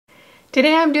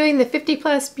Today I'm doing the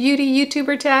 50+ beauty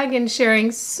YouTuber tag and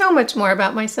sharing so much more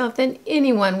about myself than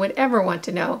anyone would ever want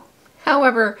to know.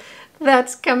 However,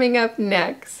 that's coming up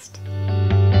next.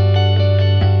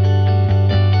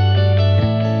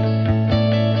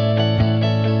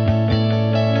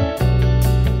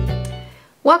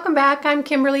 Welcome back, I'm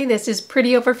Kimberly. This is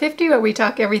Pretty Over 50, where we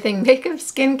talk everything makeup,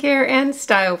 skincare, and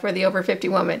style for the over 50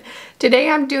 woman. Today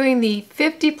I'm doing the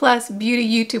 50+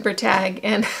 beauty YouTuber tag,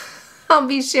 and I'll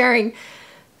be sharing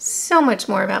so much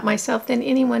more about myself than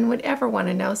anyone would ever want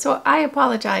to know, so I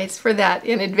apologize for that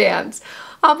in advance.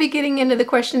 I'll be getting into the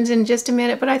questions in just a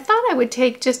minute, but I thought I would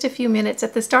take just a few minutes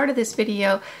at the start of this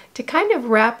video to kind of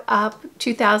wrap up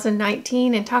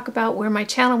 2019 and talk about where my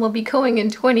channel will be going in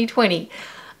 2020.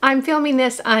 I'm filming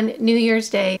this on New Year's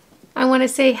Day. I want to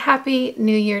say Happy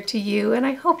New Year to you, and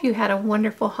I hope you had a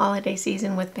wonderful holiday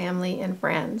season with family and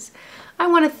friends. I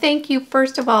want to thank you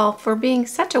first of all for being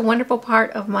such a wonderful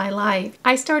part of my life.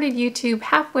 I started YouTube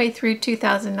halfway through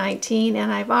 2019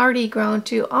 and I've already grown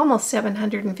to almost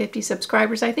 750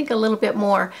 subscribers, I think a little bit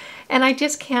more, and I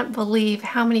just can't believe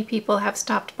how many people have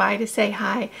stopped by to say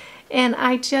hi. And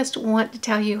I just want to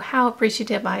tell you how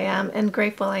appreciative I am and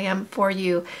grateful I am for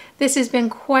you. This has been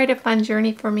quite a fun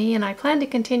journey for me, and I plan to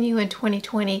continue in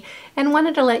 2020 and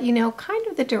wanted to let you know kind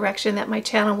of the direction that my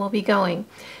channel will be going.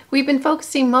 We've been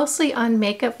focusing mostly on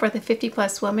makeup for the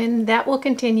 50+ woman. That will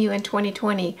continue in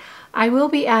 2020. I will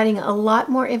be adding a lot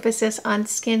more emphasis on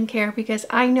skincare because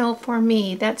I know for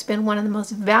me that's been one of the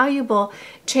most valuable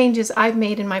changes I've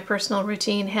made in my personal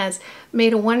routine, has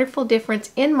made a wonderful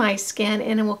difference in my skin,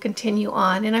 and it will continue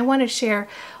on. And I want to share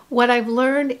what I've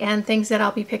learned and things that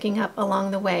I'll be picking up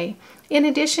along the way. In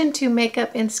addition to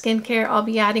makeup and skincare, I'll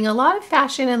be adding a lot of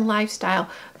fashion and lifestyle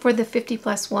for the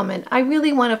 50+ woman. I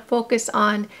really want to focus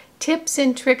on tips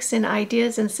and tricks and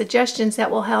ideas and suggestions that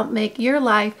will help make your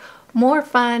life more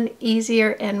fun,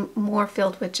 easier, and more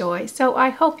filled with joy. So I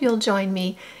hope you'll join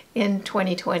me in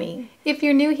 2020. If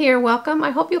you're new here, welcome.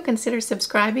 I hope you'll consider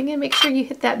subscribing and make sure you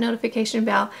hit that notification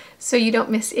bell so you don't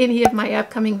miss any of my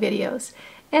upcoming videos.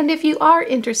 And if you are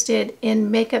interested in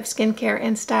makeup, skincare,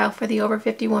 and style for the over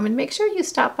 50 woman, make sure you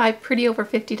stop by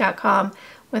prettyover50.com,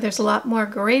 where there's a lot more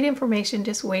great information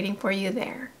just waiting for you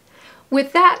there.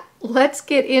 With that, let's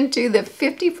get into the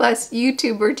 50+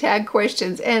 YouTuber tag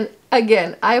questions. And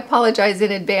again, I apologize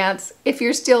in advance. If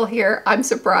you're still here, I'm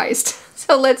surprised.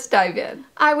 So let's dive in.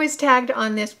 I was tagged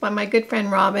on this by my good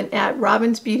friend Robin at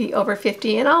Robin's Beauty Over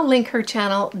 50, and I'll link her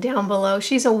channel down below.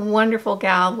 She's a wonderful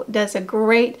gal, does a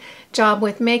great job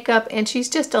with makeup, and she's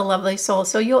just a lovely soul.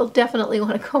 So you'll definitely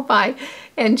want to go by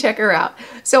and check her out.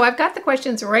 So I've got the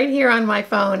questions right here on my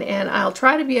phone, and I'll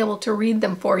try to be able to read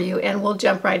them for you, and we'll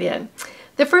jump right in.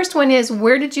 The first one is,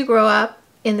 where did you grow up?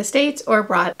 In the States or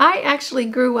abroad? I actually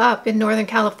grew up in Northern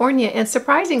California, and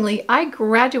surprisingly, I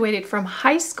graduated from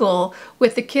high school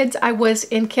with the kids I was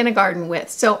in kindergarten with.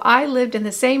 So I lived in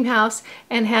the same house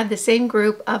and had the same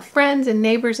group of friends and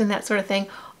neighbors and that sort of thing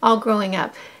all growing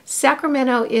up.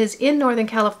 Sacramento is in Northern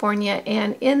California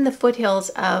and in the foothills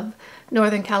of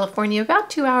Northern California, about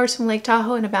 2 hours from Lake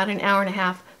Tahoe and about an hour and a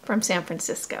half from San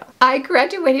Francisco. I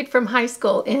graduated from high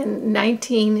school in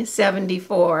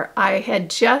 1974. I had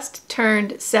just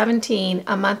turned 17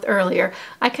 a month earlier.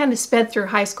 I kind of sped through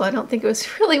high school. I don't think it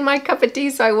was really my cup of tea,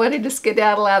 so I wanted to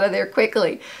skedaddle out of there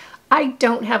quickly. I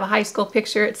don't have a high school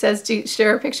picture. It says to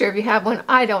share a picture if you have one.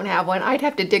 I don't have one. I'd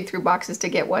have to dig through boxes to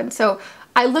get one. So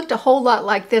I looked a whole lot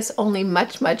like this, only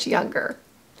much, much younger.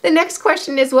 The next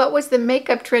question is, what was the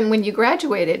makeup trend when you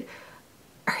graduated?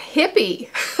 Hippie.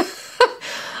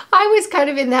 I was kind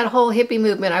of in that whole hippie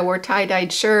movement. I wore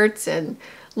tie-dyed shirts and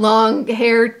long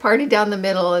hair parted down the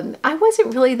middle, and I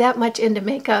wasn't really that much into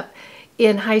makeup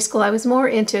in high school. I was more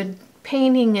into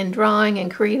painting and drawing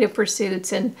and creative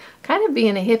pursuits and kind of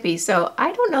being a hippie, so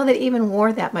I don't know that I even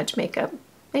wore that much makeup.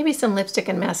 Maybe some lipstick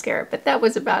and mascara, but that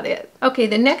was about it. Okay,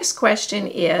 the next question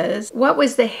is, what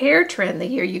was the hair trend the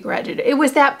year you graduated? It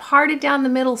was that parted down the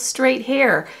middle straight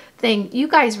hair thing. You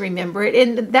guys remember it,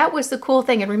 and that was the cool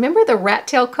thing. And remember the rat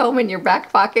tail comb in your back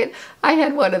pocket? I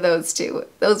had one of those too.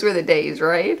 Those were the days,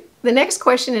 right? The next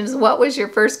question is, what was your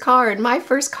first car? And my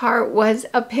first car was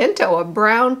a Pinto, a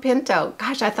brown Pinto.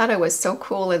 Gosh, I thought I was so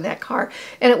cool in that car.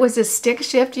 And it was a stick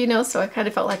shift, you know, so I kind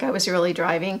of felt like I was really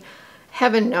driving.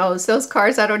 Heaven knows, those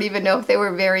cars, I don't even know if they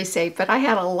were very safe, but I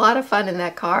had a lot of fun in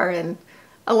that car and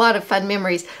a lot of fun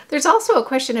memories. There's also a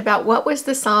question about what was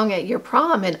the song at your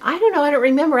prom, and I don't know, I don't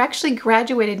remember. I actually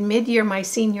graduated mid-year my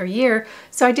senior year,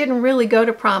 so I didn't really go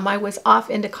to prom. I was off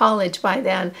into college by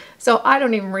then, so I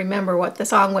don't even remember what the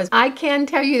song was. I can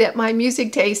tell you that my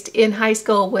music taste in high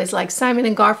school was like Simon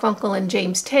and Garfunkel and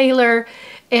James Taylor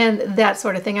and that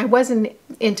sort of thing. I wasn't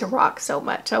into rock so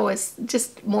much. I was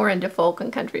just more into folk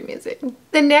and country music.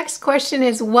 The next question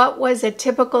is, what was a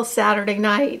typical Saturday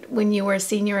night when you were a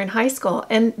senior in high school?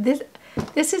 And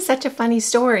this is such a funny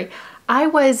story. I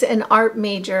was an art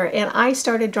major and I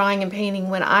started drawing and painting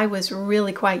when I was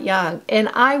really quite young. And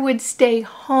I would stay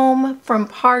home from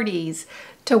parties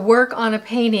to work on a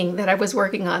painting that I was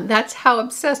working on. That's how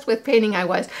obsessed with painting I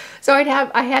was. So I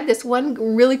had this one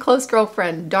really close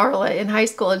girlfriend, Darla, in high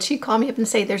school, and she'd call me up and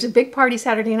say, there's a big party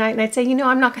Saturday night, and I'd say, you know,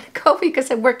 I'm not gonna go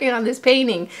because I'm working on this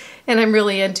painting and I'm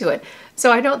really into it.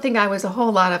 So I don't think I was a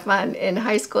whole lot of fun in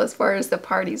high school as far as the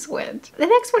parties went. The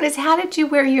next one is, how did you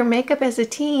wear your makeup as a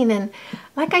teen? And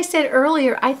like I said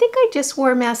earlier, I think I just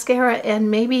wore mascara and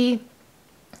maybe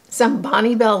some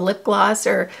Bonnie Bell lip gloss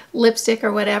or lipstick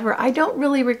or whatever. I don't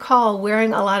really recall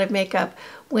wearing a lot of makeup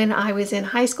when I was in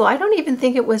high school. I don't even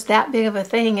think it was that big of a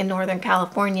thing in Northern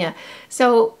California.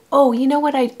 So, oh, you know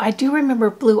what? I do remember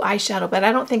blue eyeshadow, but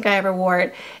I don't think I ever wore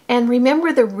it. And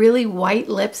remember the really white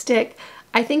lipstick?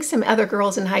 I think some other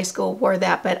girls in high school wore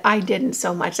that, but I didn't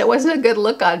so much. That wasn't a good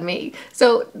look on me.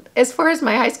 So as far as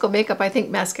my high school makeup, I think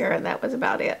mascara, and that was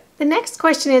about it. The next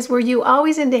question is, were you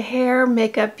always into hair,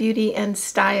 makeup, beauty, and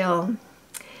style?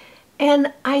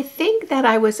 And I think that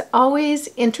I was always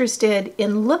interested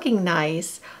in looking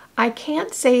nice. I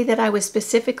can't say that I was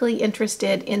specifically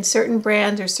interested in certain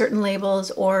brands or certain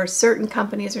labels or certain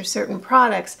companies or certain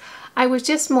products. I was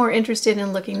just more interested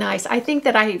in looking nice. I think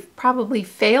that I probably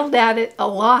failed at it a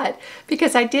lot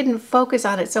because I didn't focus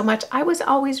on it so much. I was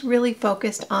always really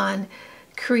focused on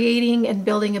creating and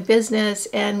building a business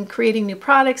and creating new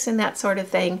products and that sort of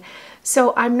thing.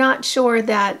 So I'm not sure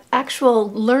that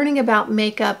actual learning about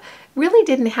makeup really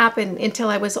didn't happen until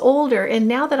I was older. And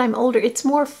now that I'm older, it's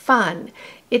more fun.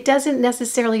 It doesn't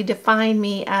necessarily define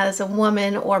me as a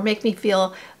woman or make me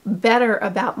feel better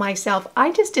about myself.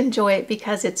 I just enjoy it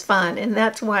because it's fun, and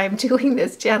that's why I'm doing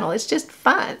this channel. It's just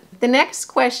fun. The next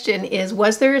question is,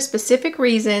 was there a specific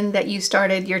reason that you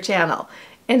started your channel?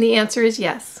 And the answer is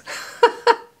yes.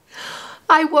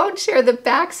 I won't share the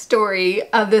backstory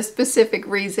of the specific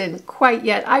reason quite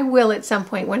yet. I will at some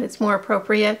point when it's more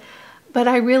appropriate, but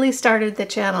I really started the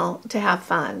channel to have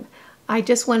fun. I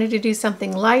just wanted to do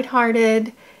something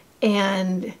lighthearted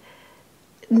and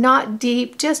not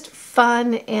deep, just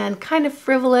fun and kind of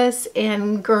frivolous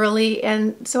and girly.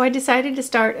 And so I decided to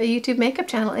start a YouTube makeup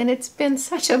channel, and it's been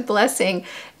such a blessing,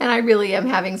 and I really am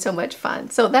having so much fun.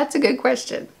 So that's a good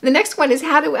question. The next one is,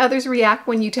 how do others react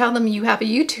when you tell them you have a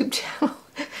YouTube channel?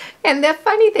 And the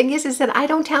funny thing is that I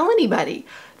don't tell anybody.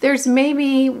 There's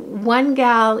maybe one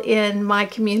gal in my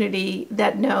community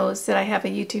that knows that I have a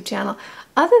YouTube channel.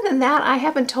 Other than that, I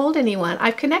haven't told anyone.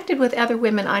 I've connected with other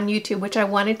women on YouTube, which I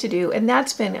wanted to do, and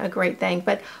that's been a great thing,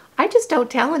 but I just don't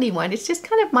tell anyone. It's just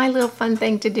kind of my little fun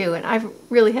thing to do, and I've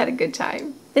really had a good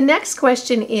time. The next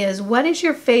question is, what is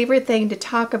your favorite thing to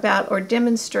talk about or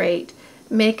demonstrate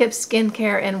makeup,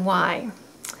 skincare, and why?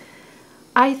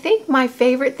 I think my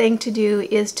favorite thing to do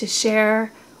is to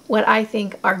share what I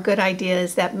think are good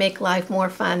ideas that make life more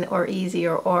fun or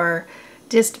easier or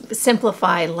just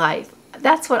simplify life.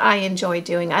 That's what I enjoy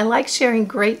doing. I like sharing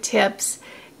great tips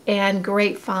and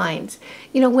great finds.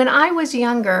 You know, when I was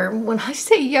younger, when I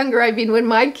say younger, I mean when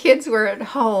my kids were at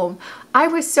home, I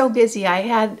was so busy. I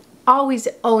had always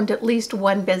owned at least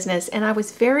one business, and I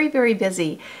was very, very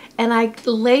busy. And I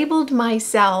labeled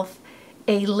myself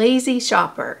a lazy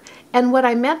shopper. And what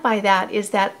I meant by that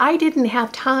is that I didn't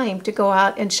have time to go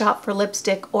out and shop for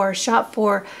lipstick or shop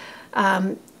for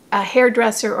a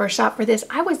hairdresser or shop for this.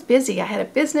 I was busy. I had a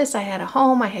business, I had a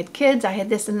home, I had kids, I had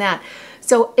this and that.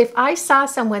 So if I saw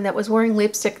someone that was wearing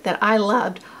lipstick that I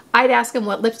loved, I'd ask them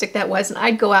what lipstick that was, and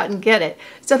I'd go out and get it.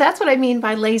 So that's what I mean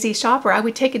by lazy shopper. I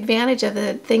would take advantage of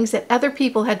the things that other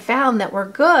people had found that were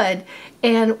good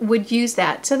and would use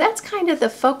that. So that's kind of the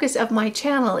focus of my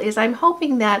channel, is I'm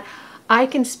hoping that I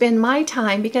can spend my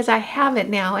time, because I have it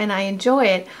now and I enjoy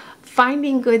it,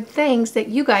 finding good things that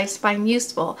you guys find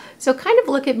useful. So kind of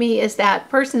look at me as that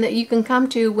person that you can come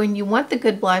to when you want the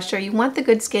good blush, or you want the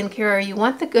good skincare, or you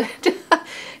want the good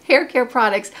hair care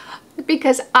products,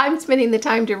 because I'm spending the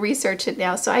time to research it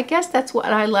now. So I guess that's what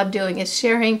I love doing, is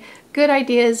sharing good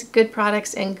ideas, good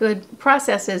products, and good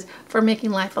processes for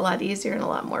making life a lot easier and a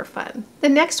lot more fun. The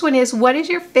next one is, what is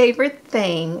your favorite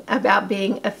thing about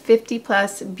being a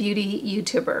 50+ beauty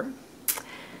YouTuber?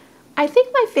 I think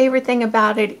my favorite thing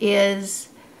about it is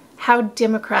how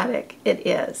democratic it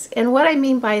is. And what I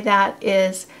mean by that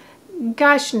is,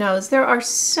 gosh knows, there are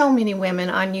so many women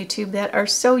on YouTube that are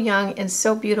so young and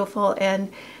so beautiful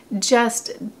and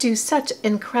just do such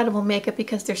incredible makeup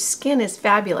because their skin is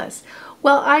fabulous.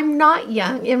 Well, I'm not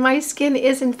young and my skin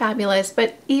isn't fabulous,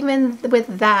 but even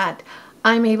with that,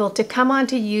 I'm able to come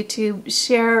onto YouTube,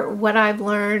 share what I've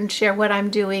learned, share what I'm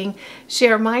doing,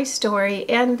 share my story,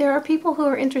 and there are people who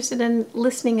are interested in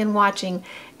listening and watching,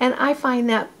 and I find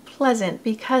that pleasant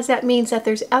because that means that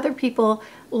there's other people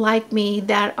like me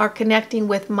that are connecting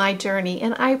with my journey,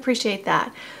 and I appreciate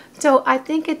that. So I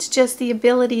think it's just the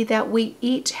ability that we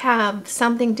each have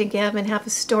something to give and have a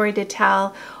story to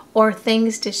tell or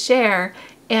things to share,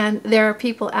 and there are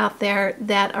people out there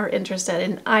that are interested,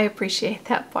 and I appreciate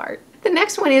that part. The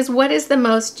next one is, what is the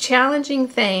most challenging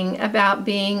thing about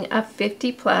being a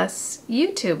 50+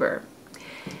 YouTuber?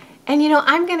 And you know,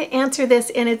 I'm going to answer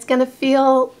this and it's going to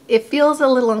feels a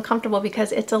little uncomfortable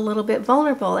because it's a little bit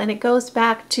vulnerable, and it goes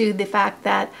back to the fact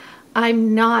that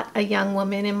I'm not a young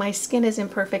woman and my skin is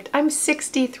imperfect. I'm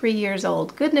 63 years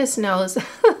old. Goodness knows,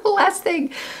 the last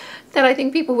thing that I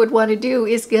think people would want to do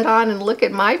is get on and look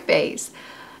at my face.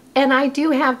 And I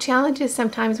do have challenges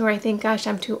sometimes where I think, gosh,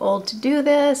 I'm too old to do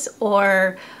this,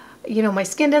 or, you know, my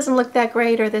skin doesn't look that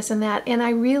great, or this and that. And I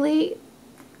really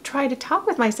try to talk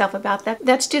with myself about that.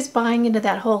 That's just buying into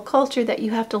that whole culture that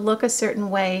you have to look a certain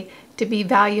way to be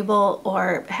valuable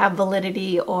or have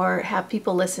validity or have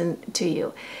people listen to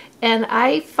you. And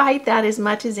I fight that as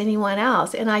much as anyone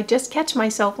else. And I just catch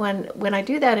myself when I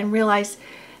do that and realize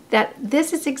that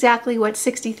this is exactly what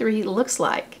 63 looks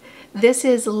like. This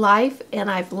is life and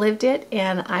I've lived it,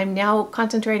 and I'm now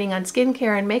concentrating on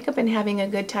skincare and makeup and having a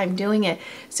good time doing it.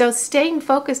 So staying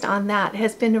focused on that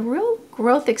has been a real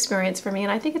growth experience for me,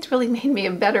 and I think it's really made me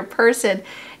a better person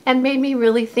and made me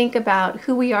really think about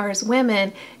who we are as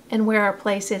women and where our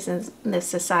place is in this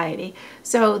society.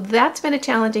 So that's been a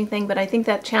challenging thing, but I think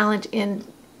that challenge in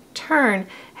turn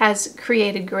has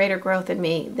created greater growth in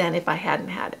me than if I hadn't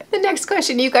had it. The next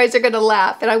question, you guys are going to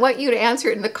laugh, and I want you to answer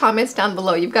it in the comments down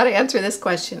below. You've got to answer this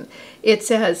question. It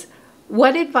says,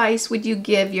 what advice would you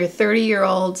give your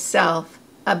 30-year-old self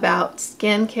about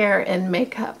skincare and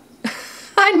makeup?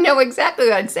 I know exactly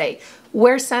what I'd say.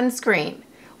 Wear sunscreen.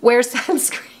 Wear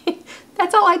sunscreen.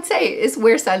 That's all I'd say, is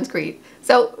wear sunscreen.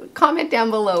 So comment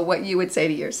down below what you would say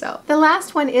to yourself. The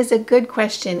last one is a good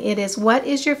question. It is, what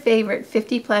is your favorite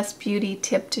 50+ beauty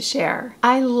tip to share?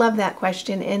 I love that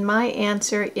question, and my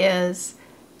answer is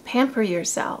pamper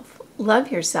yourself,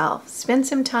 love yourself, spend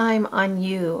some time on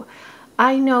you.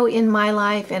 I know in my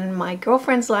life and my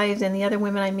girlfriends' lives and the other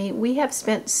women I meet, we have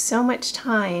spent so much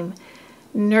time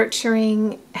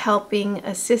nurturing, helping,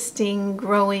 assisting,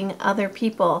 growing other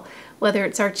people, whether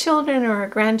it's our children or our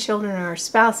grandchildren or our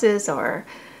spouses or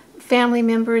family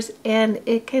members, and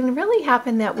it can really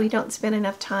happen that we don't spend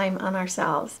enough time on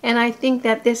ourselves. And I think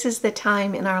that this is the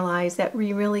time in our lives that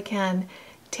we really can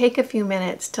take a few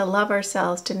minutes to love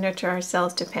ourselves, to nurture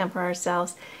ourselves, to pamper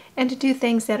ourselves, and to do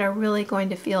things that are really going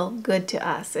to feel good to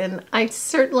us. And I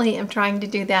certainly am trying to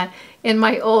do that in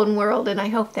my own world, and I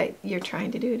hope that you're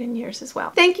trying to do it in yours as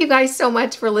well. Thank you guys so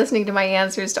much for listening to my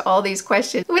answers to all these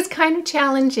questions. It was kind of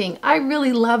challenging. I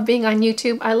really love being on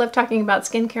YouTube. I love talking about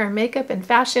skincare and makeup and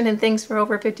fashion and things for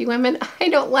over 50 women. I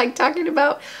don't like talking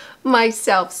about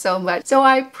myself so much. So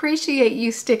I appreciate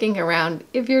you sticking around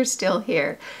if you're still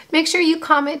here. Make sure you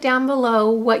comment down below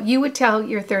what you would tell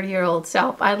your 30-year-old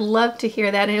self. I'd love to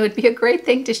hear that, and it would be a great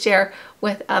thing to share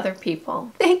with other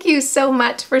people. Thank you so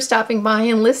much for stopping by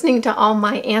and listening to all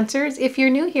my answers. If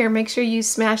you're new here, make sure you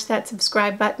smash that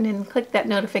subscribe button and click that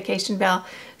notification bell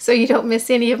so you don't miss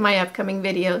any of my upcoming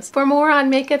videos. For more on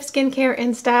makeup, skincare,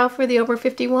 and style for the over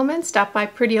 50 woman, stop by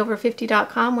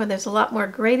prettyover50.com, where there's a lot more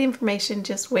great information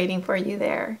just waiting for you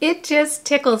there. It just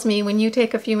tickles me when you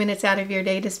take a few minutes out of your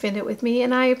day to spend it with me,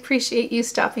 and I appreciate you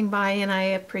stopping by, and I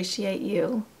appreciate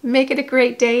you. Make it a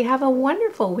great day, have a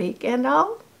wonderful week, and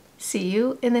I'll see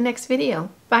you in the next video.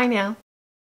 Bye now.